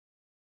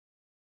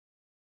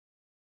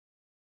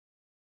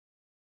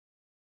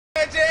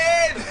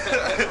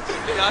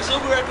Now, I'll show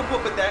you where I can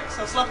put my decks.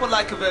 I'll slap on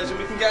like a version.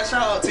 We can get a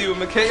shout out to you and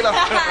Michaela.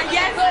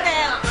 Yes,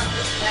 Bill.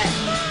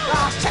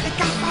 Check the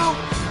gap out.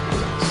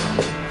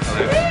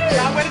 Hello.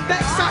 Yeah, where the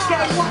deck's at,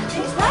 getting what?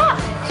 Who's that?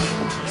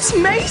 It's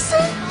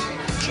Mason.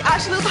 She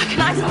actually looks like a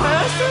nice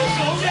person.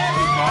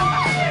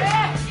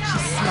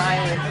 She's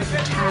smiling.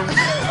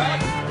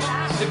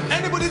 If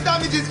anybody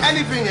damages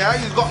anything, yeah,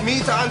 you've got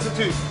me to answer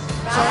to.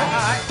 So,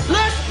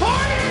 let's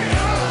party!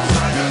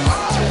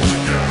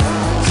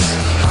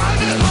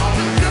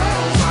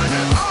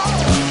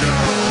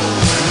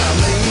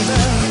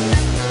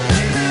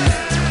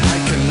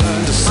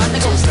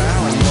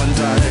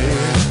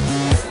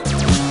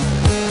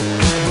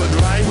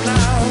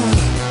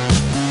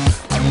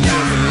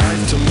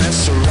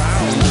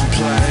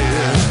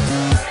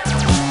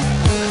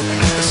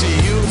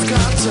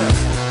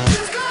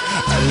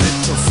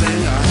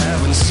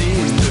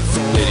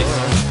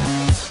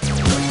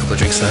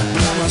 Drinks there.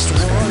 I must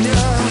warn you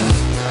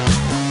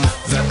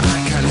that I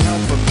can't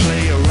help but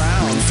play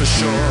around for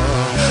sure.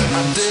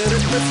 I did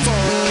it before.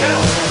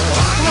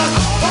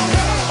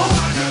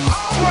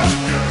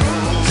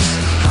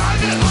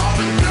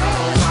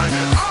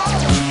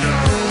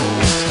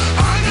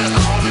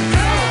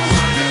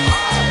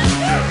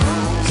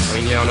 I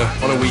mean, yeah,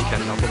 on a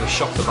weekend I'll probably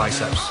shop the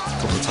biceps a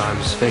couple of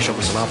times, finish up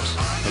with some abs.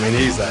 I mean,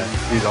 he's there.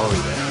 He's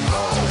always there. He's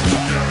always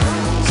there.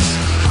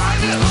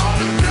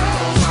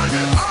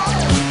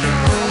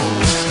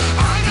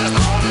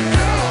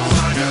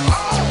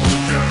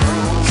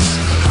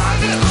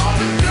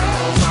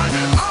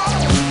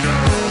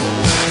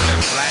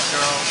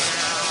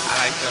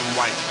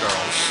 White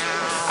girls.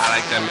 I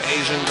like them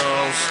Asian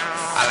girls.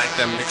 I like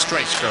them mixed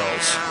race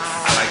girls.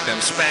 I like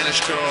them Spanish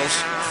girls.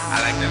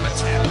 I like them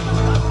Italian.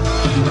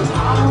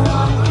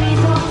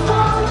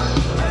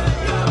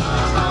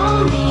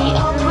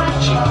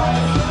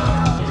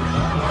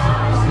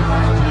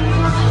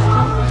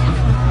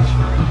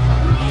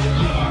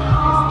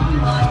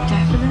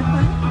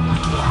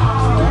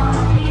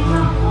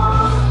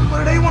 What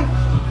do they want?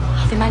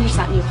 They managed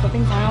that new club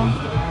in town.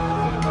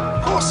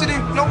 Of course they do.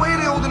 No way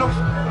they're old enough.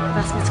 They've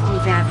asked me to come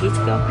VIP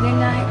to the opening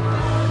night.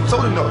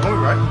 Told him not to go,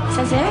 right?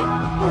 Says it.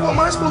 Well, what am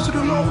I supposed to do?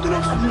 I'm not old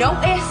enough. I've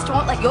noticed.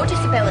 Don't let your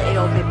disability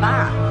hold me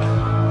back.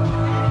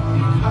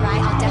 All right,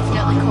 I'll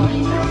definitely come.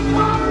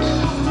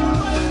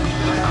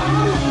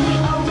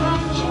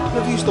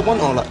 Never used to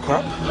want all that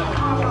crap.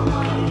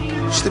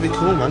 Used to be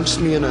cool, man. Just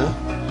me and her.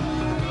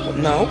 But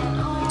now,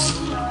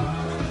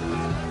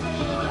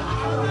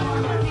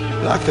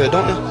 you like her,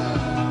 don't you?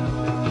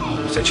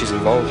 You said she's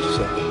involved,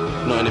 so...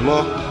 Not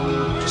anymore.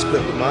 Just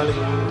split with Miley.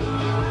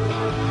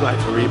 Right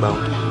for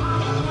rebound.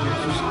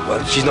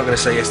 Well, she's not going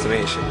to say yes to me,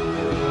 is she? Do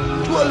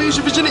you want to lose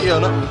your virginity or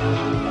not?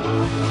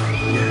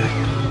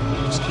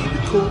 Yeah. Just keep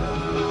it cool.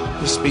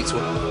 Just speak to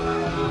her.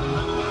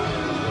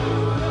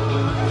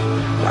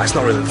 Well, it's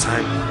not really the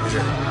time, is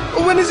it?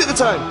 Well, when is it the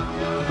time?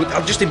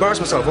 I've just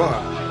embarrassed myself,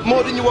 what?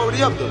 More than you already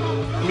have done.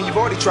 I mean, you've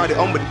already tried it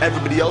on with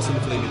everybody else in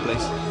the flaming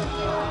place.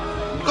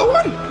 Go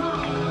on!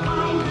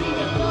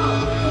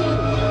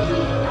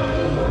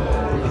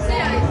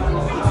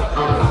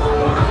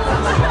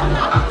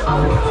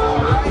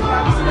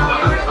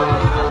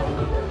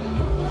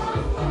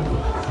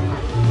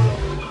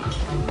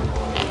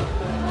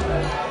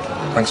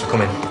 Thanks for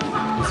coming.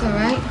 It's all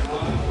right.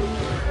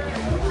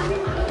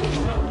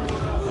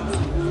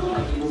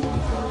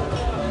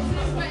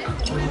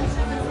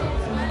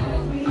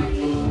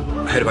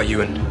 I heard about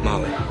you and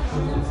Marley.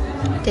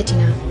 Did you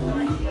know?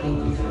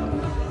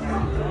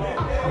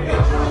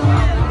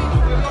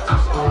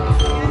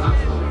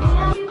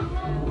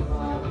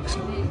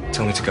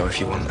 Tell me to go if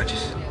you want. I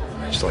just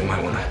thought you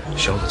might want a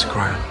shoulder to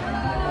cry on.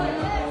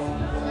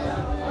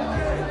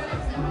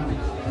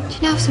 Do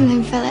you know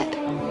something, Philip?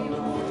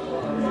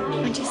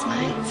 I just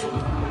might.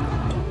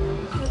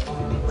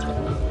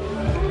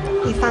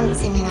 You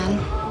fancy me, man?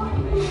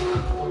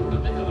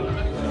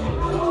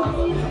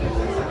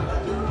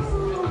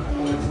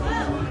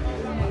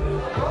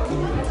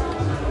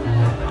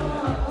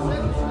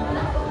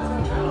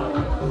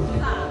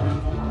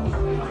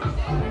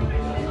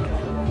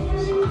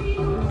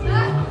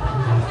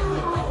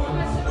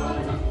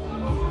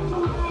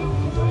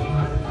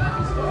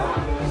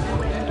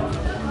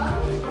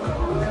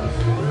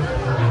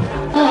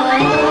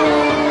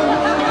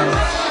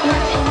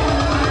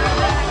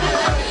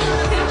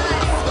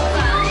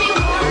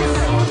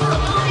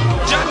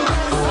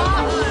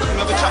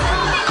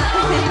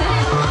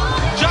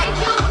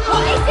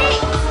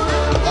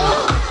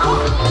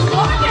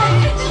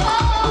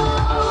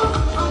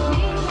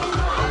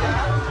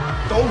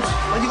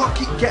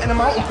 Getting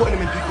them out and putting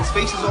them in people's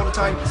faces all the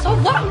time. So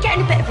what? I'm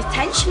getting a bit of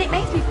attention. It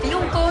makes me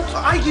feel good.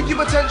 I give you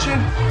attention.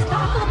 It's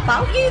not all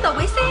about you, though,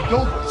 is it?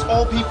 No, it's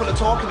all people are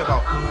talking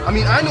about. I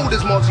mean, I know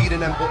there's more to you than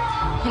them, but...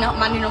 You're not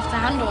man enough to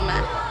handle me.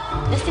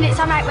 Listen, it's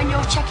alright when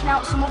you're checking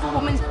out some other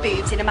woman's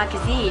boobs in a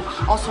magazine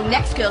or some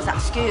next girls at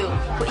school,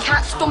 but you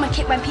can't stomach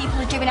it when people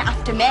are doing it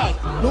after me.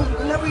 No,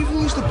 it never even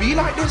used to be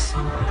like this.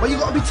 Why you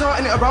gotta be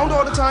tarting it around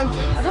all the time?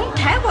 I don't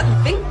care what you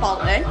think,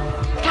 Bolton.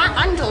 If you can't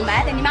handle me,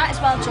 then you might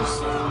as well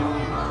just...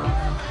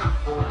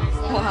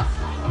 What?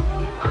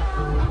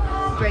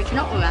 Breaking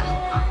up with me?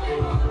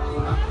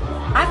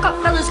 I've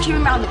got fellas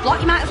queuing around the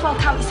block. You might as well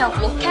count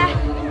yourself lucky.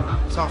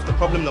 It's half the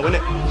problem though,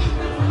 innit?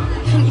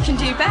 You think you can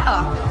do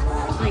better?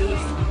 Please.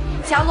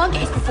 See how long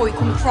it is before you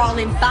come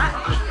crawling back?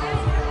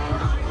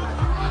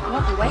 I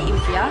won't be waiting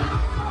for you.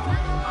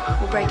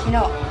 We're breaking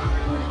up.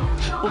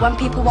 Well, when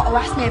people want to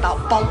ask me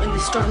about bolting the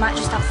stuff, I might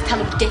just have to tell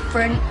them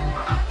different.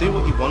 Do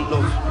what you want,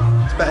 love.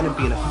 It's better than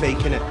being a fake,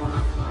 innit?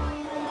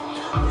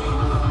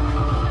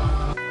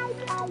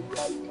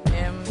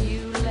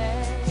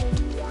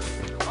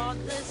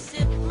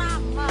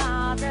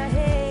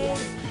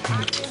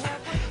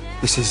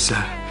 This is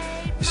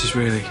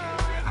really,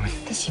 I mean...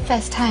 This is your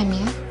first time,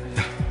 yeah?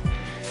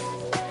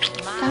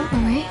 Don't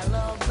worry.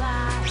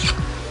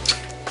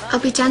 I'll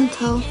be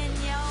gentle.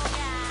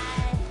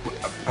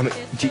 I mean,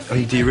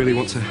 do you really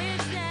want to...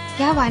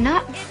 Yeah, why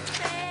not?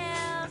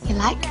 You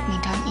like me,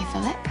 don't you,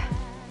 Philip?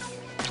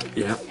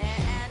 Yeah.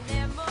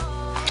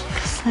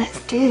 So let's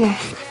do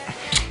this.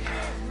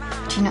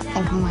 Do you not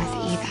think I'm worth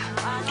it either?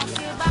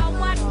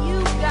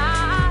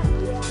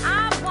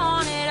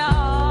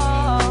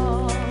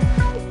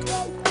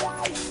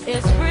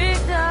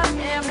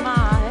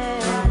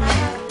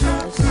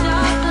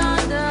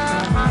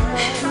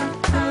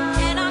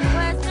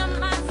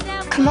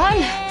 Come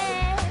on.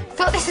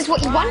 Thought this is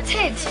what you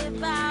wanted.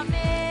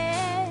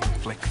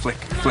 Flick,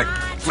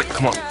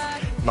 come on.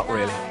 Not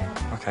really,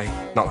 okay?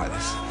 Not like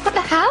this. What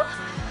the hell?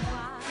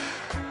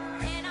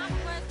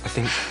 I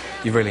think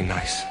you're really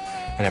nice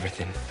and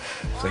everything,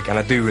 Flick, and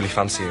I do really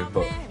fancy you,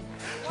 but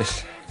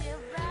this...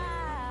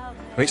 I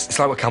mean, it's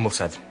like what Campbell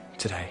said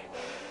today.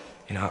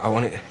 You know, I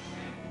want it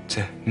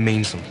to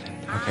mean something,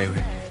 okay,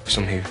 with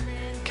someone who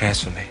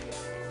cares for me.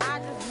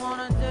 And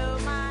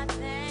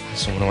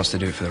someone who wants to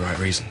do it for the right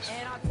reasons.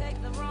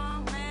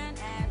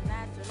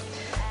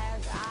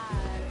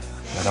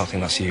 I don't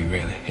think that's you,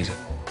 really, is it?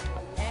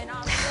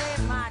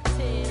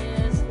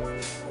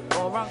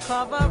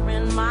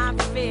 Uncovering my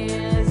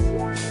fears,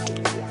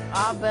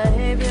 our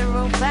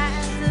behavioral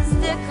patterns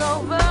stick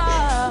over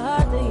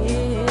the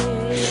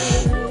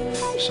years.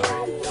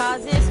 Sorry.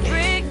 'Cause it's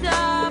rigged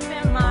up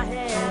in my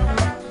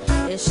head,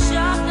 it's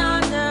shoved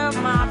under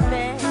my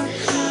bed,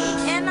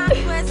 and I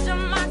question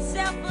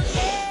myself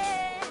again.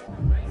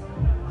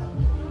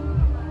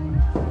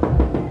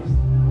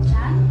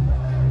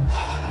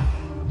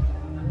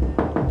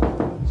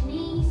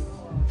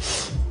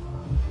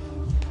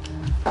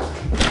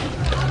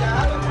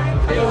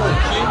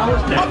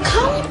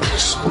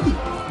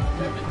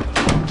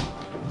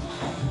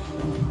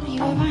 Are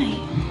you alright?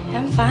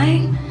 I'm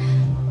fine.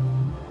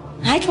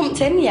 I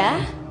jumped in,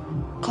 yeah?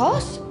 Of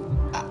course.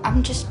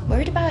 I'm just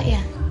worried about you.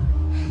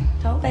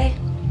 Don't be.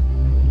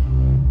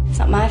 It's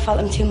not my fault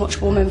I'm too much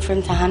woman for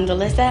him to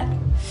handle, is it?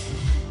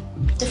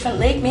 Different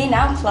league, me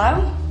now,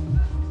 Flo.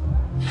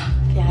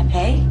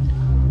 VIP.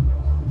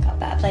 Got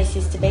better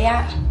places to be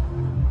at.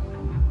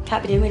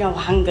 Can't be doing with no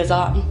hangers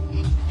on.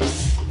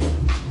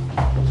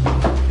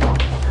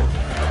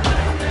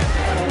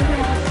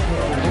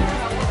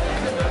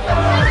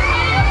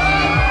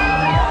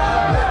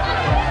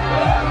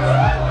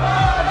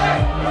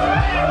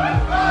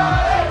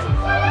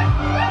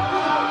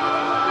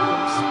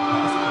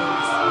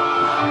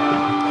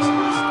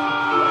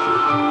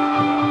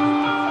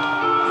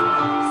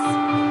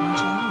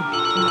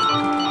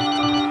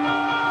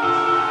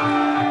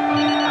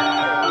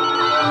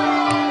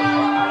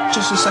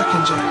 Just a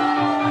second, Jack.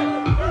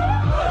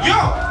 Yo!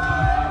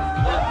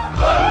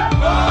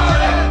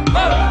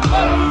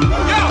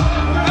 Yo!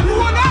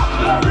 Everyone out!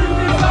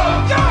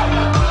 Yo!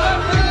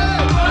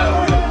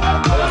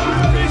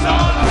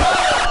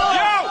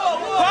 Yo!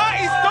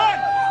 Party's done!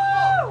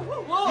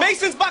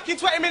 Mason's back in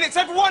 20 minutes.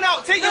 Everyone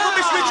out. Take your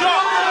rubbish with you.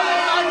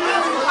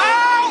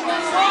 Out!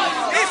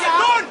 It's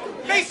done!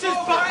 Mason's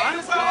back.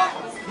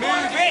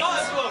 Move it.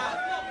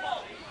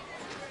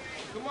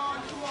 Come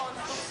on.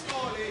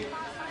 Slowly.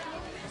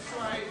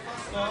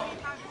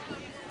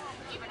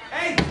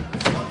 Hey!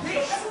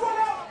 Everyone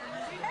out!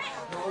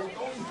 No,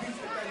 don't use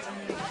the fence.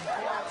 Go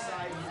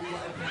outside and do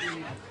whatever you do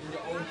in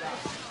your own time.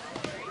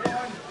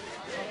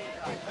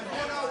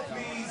 Everyone out,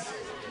 please.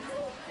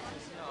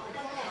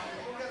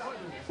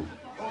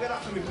 Go get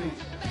up for me, please.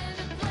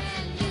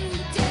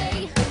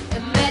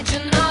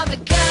 Imagine all the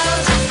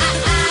girls and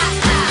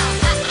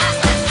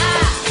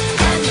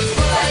the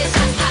boys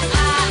and the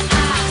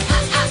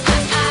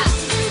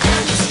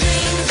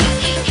strings and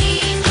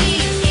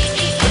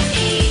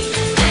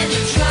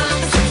the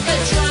drums, the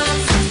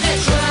drums, the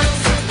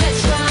drums, the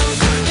drums,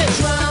 the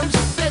drums,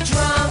 the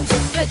drums,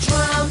 the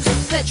drums,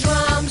 the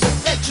drums,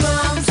 the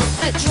drums,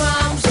 the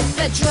drums,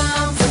 the drums.